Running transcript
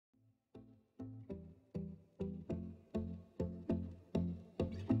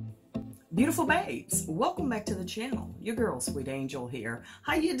Beautiful babes, welcome back to the channel. Your girl, Sweet Angel here.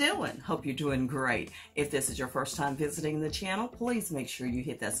 How you doing? Hope you're doing great. If this is your first time visiting the channel, please make sure you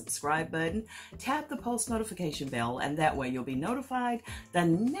hit that subscribe button, tap the post notification bell, and that way you'll be notified the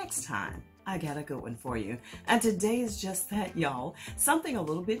next time I got a good one for you. And today is just that, y'all. Something a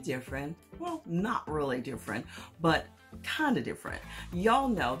little bit different. Well, not really different, but kind of different. Y'all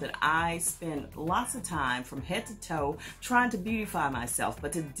know that I spend lots of time from head to toe trying to beautify myself,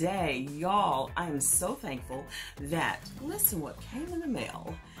 but today, y'all, I am so thankful that, listen what came in the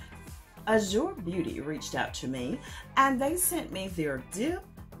mail. Azure Beauty reached out to me and they sent me their Dip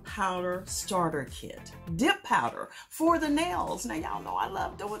Powder Starter Kit. Dip powder for the nails. Now y'all know I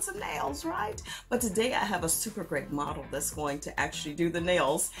love doing some nails, right? But today I have a super great model that's going to actually do the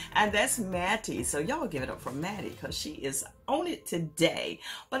nails, and that's Maddie. So y'all give it up for Maddie because she is on it today.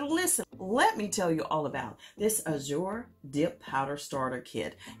 But listen, let me tell you all about this Azure Dip Powder Starter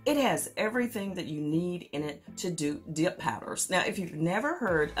Kit. It has everything that you need in it to do dip powders. Now, if you've never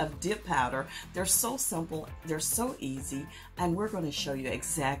heard of dip powder, they're so simple, they're so easy, and we're going to show you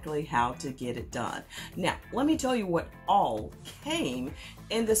exactly how to get it done. Now, let me tell you what all came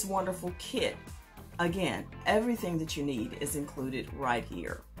in this wonderful kit. Again, everything that you need is included right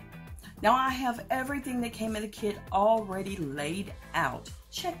here. Now, I have everything that came in the kit already laid out.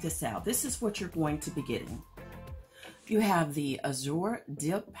 Check this out. This is what you're going to be getting. You have the Azure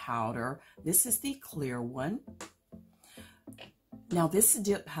Dip Powder. This is the clear one. Now, this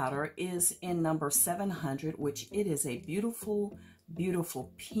dip powder is in number 700, which it is a beautiful,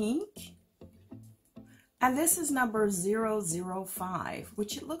 beautiful pink. And this is number 005,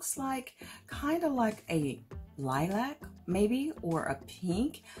 which it looks like kind of like a lilac, maybe, or a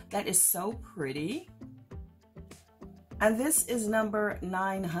pink. That is so pretty. And this is number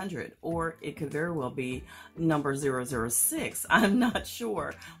 900, or it could very well be number 006. I'm not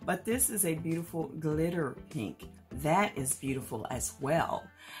sure, but this is a beautiful glitter pink. That is beautiful as well.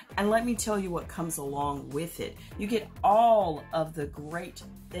 And let me tell you what comes along with it. You get all of the great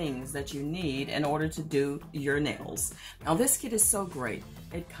things that you need in order to do your nails. Now, this kit is so great.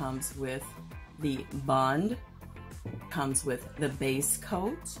 It comes with the bond, comes with the base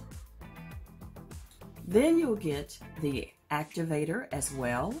coat. Then you'll get the activator as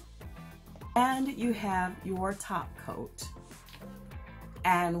well. And you have your top coat.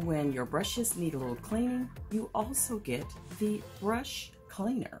 And when your brushes need a little cleaning, you also get the brush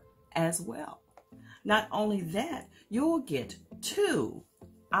cleaner as well. Not only that, you'll get two,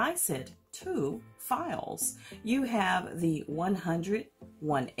 I said two files. You have the 100,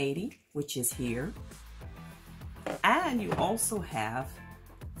 180, which is here. And you also have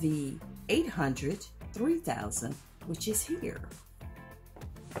the 800, 3000, which is here.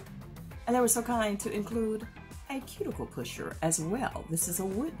 And they were so kind to include a cuticle pusher as well. This is a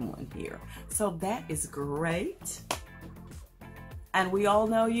wooden one here. So that is great. And we all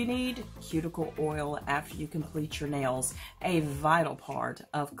know you need cuticle oil after you complete your nails, a vital part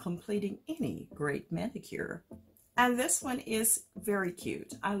of completing any great manicure. And this one is very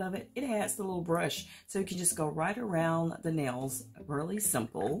cute. I love it. It has the little brush, so you can just go right around the nails. Really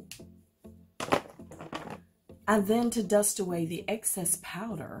simple. And then to dust away the excess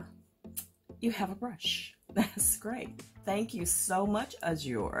powder, you have a brush. That's great. Thank you so much,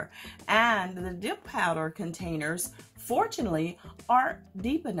 Azure. And the dip powder containers, fortunately, are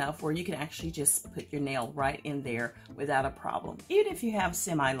deep enough where you can actually just put your nail right in there without a problem, even if you have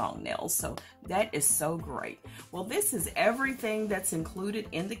semi-long nails. So that is so great. Well, this is everything that's included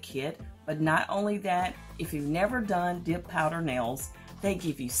in the kit, but not only that, if you've never done dip powder nails, they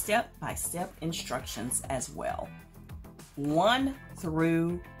give you step-by-step instructions as well. 1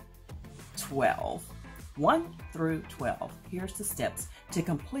 through 12. 1 through 12. Here's the steps to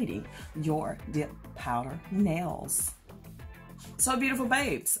completing your dip powder nails. So beautiful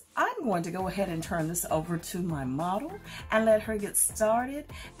babes, I'm going to go ahead and turn this over to my model and let her get started.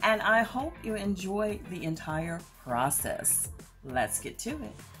 And I hope you enjoy the entire process. Let's get to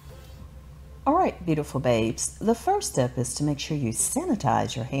it. All right, beautiful babes, the first step is to make sure you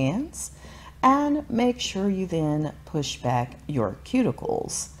sanitize your hands and make sure you then push back your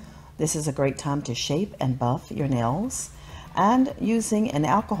cuticles. This is a great time to shape and buff your nails, and using an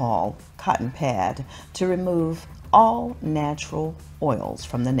alcohol cotton pad to remove all natural oils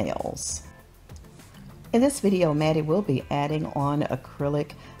from the nails. In this video, Maddie will be adding on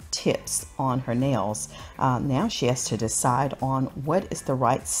acrylic tips on her nails. Now she has to decide on what is the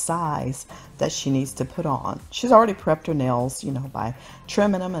right size that she needs to put on. She's already prepped her nails, you know, by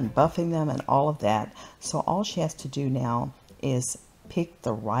trimming them and buffing them and all of that. So all she has to do now is pick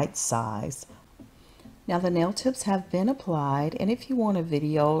the right size. Now the nail tips have been applied, and if you want a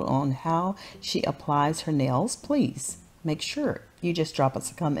video on how she applies her nails, please make sure you just drop us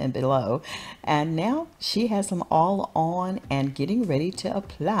a comment below. And now she has them all on and getting ready to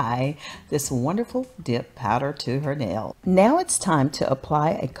apply this wonderful dip powder to her nail. Now it's time to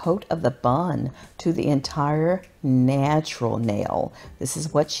apply a coat of the bun to the entire natural nail. This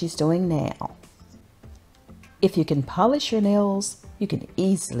is what she's doing now. If you can polish your nails, you can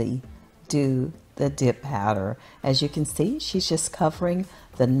easily do the dip powder. As you can see, she's just covering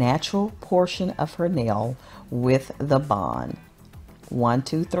the natural portion of her nail with the bond. 1,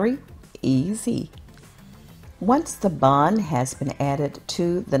 2, 3, easy. Once the bond has been added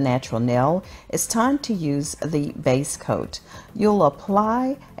to the natural nail, it's time to use the base coat. You'll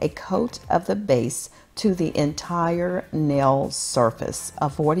apply a coat of the base to the entire nail surface,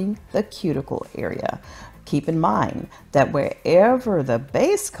 avoiding the cuticle area. Keep in mind that wherever the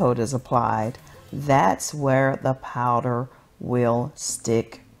base coat is applied, that's where the powder will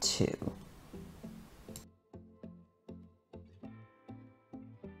stick to.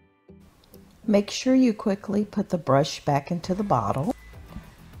 Make sure you quickly put the brush back into the bottle.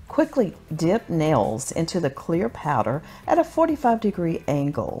 Quickly dip nails into the clear powder at a 45-degree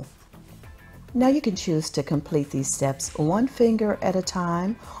angle. Now you can choose to complete these steps one finger at a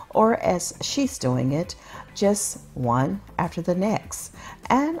time, or as she's doing it, just one after the next.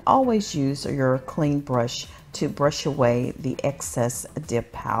 And always use your clean brush to brush away the excess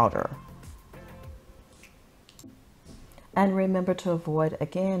dip powder. And remember to avoid,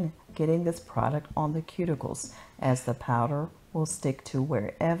 again, getting this product on the cuticles, as the powder will stick to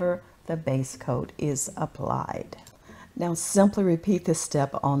wherever the base coat is applied. Now simply repeat this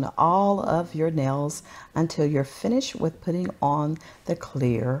step on all of your nails until you're finished with putting on the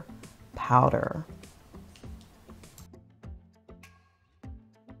clear powder.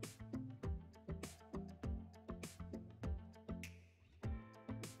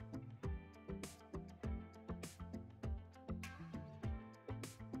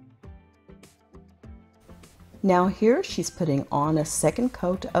 Now here she's putting on a second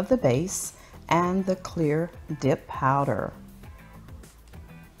coat of the base and the clear dip powder.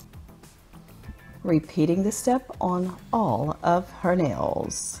 Repeating the step on all of her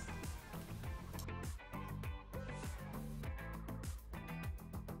nails.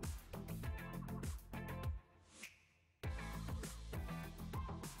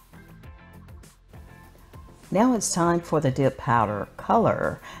 Now it's time for the dip powder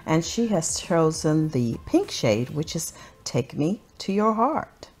color, and she has chosen the pink shade, which is Take Me to Your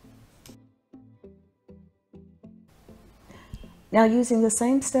Heart. Now using the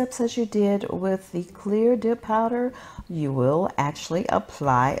same steps as you did with the clear dip powder, you will actually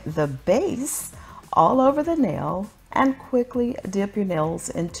apply the base all over the nail and quickly dip your nails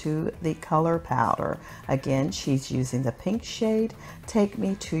into the color powder. Again, she's using the pink shade, Take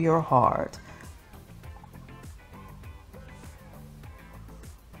Me to Your Heart.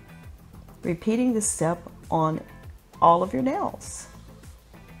 Repeating this step on all of your nails.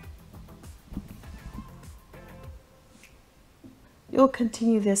 You'll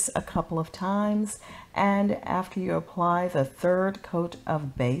continue this a couple of times, and after you apply the third coat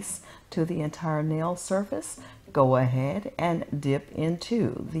of base to the entire nail surface, go ahead and dip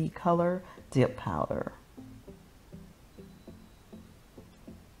into the color dip powder.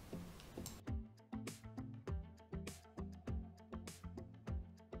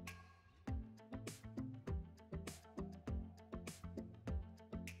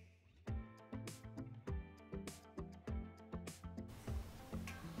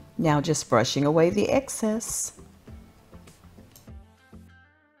 Now just brushing away the excess.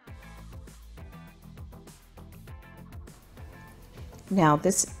 Now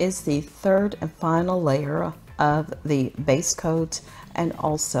this is the third and final layer of the base coat and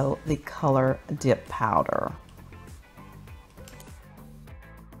also the color dip powder.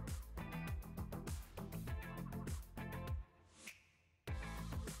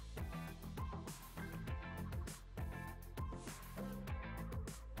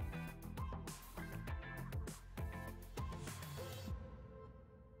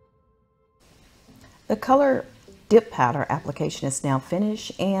 The color dip powder application is now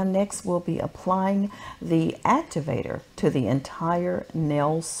finished, and next we'll be applying the activator to the entire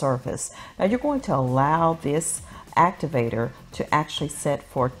nail surface. Now you're going to allow this activator to actually set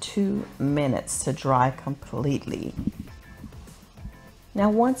for 2 minutes to dry completely. Now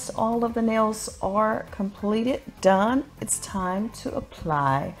once all of the nails are completed, done, it's time to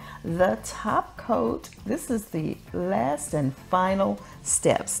apply the top coat. This is the last and final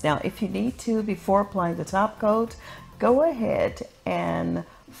steps. Now if you need to, before applying the top coat, go ahead and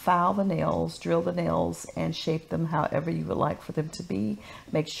file the nails, drill the nails, and shape them however you would like for them to be.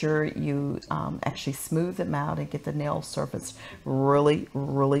 Make sure you actually smooth them out and get the nail surface really,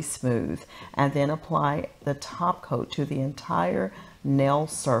 really smooth. And then apply the top coat to the entire nail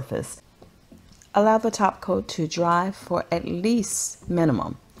surface. Allow the top coat to dry for at least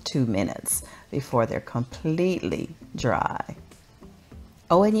minimum 2 minutes before they're completely dry.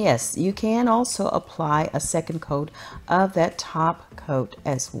 Oh, and yes, you can also apply a second coat of that top coat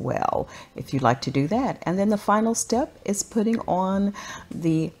as well, if you'd like to do that. And then the final step is putting on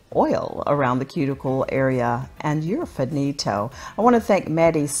the oil around the cuticle area, and you're finito. I want to thank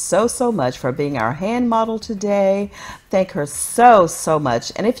Maddie so much for being our hand model today. Thank her so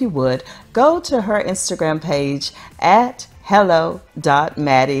much. And if you would, go to her Instagram page at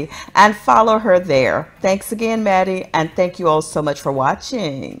hello.Maddie and follow her there. Thanks again, Maddie, and thank you all so much for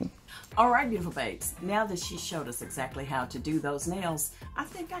watching. All right, beautiful babes, now that she showed us exactly how to do those nails, I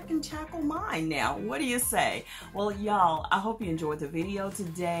think I can tackle mine now. What do you say? Well, y'all, I hope you enjoyed the video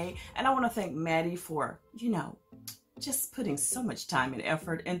today, and I want to thank Maddie for, just putting so much time and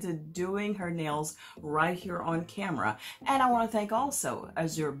effort into doing her nails right here on camera. And I want to thank also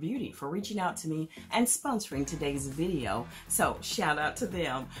Azure Beauty for reaching out to me and sponsoring today's video. So shout out to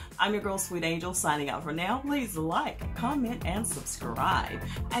them. I'm your girl, Sweet Angel, signing out for now. Please like, comment, and subscribe.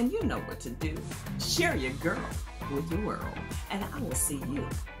 And you know what to do. Share your girl with your world. And I will see you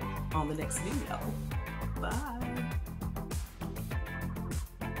on the next video. Bye.